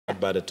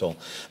bad at all.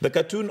 The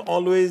cartoon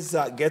always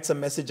gets a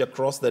message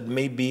across that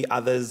maybe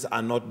others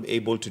are not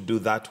able to do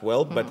that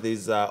well, but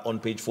there's on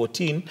page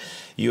 14,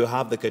 you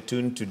have the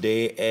cartoon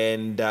today,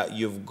 and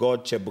you've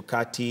got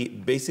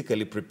Chebukati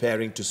basically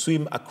preparing to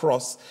swim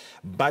across,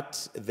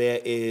 but there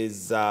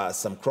is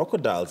some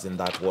crocodiles in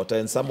that water,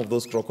 and some of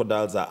those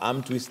crocodiles are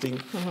arm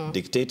twisting,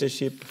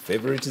 dictatorship,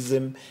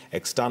 favoritism,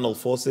 external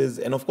forces,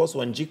 and of course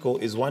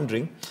Wanjiko is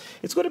wondering,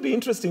 it's going to be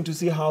interesting to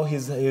see how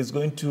he's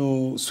going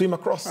to swim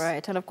across.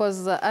 Right, and of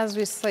course, as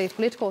we say,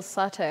 political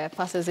satire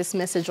passes this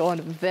message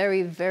on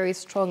very, very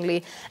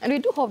strongly. And we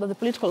do hope that the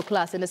political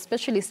class, and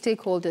especially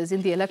stakeholders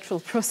in the electoral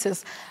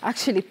process,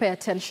 actually pay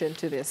attention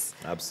to this.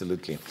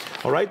 Absolutely.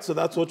 All right, so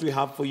that's what we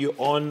have for you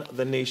on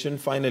The Nation.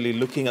 Finally,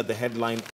 looking at the headline.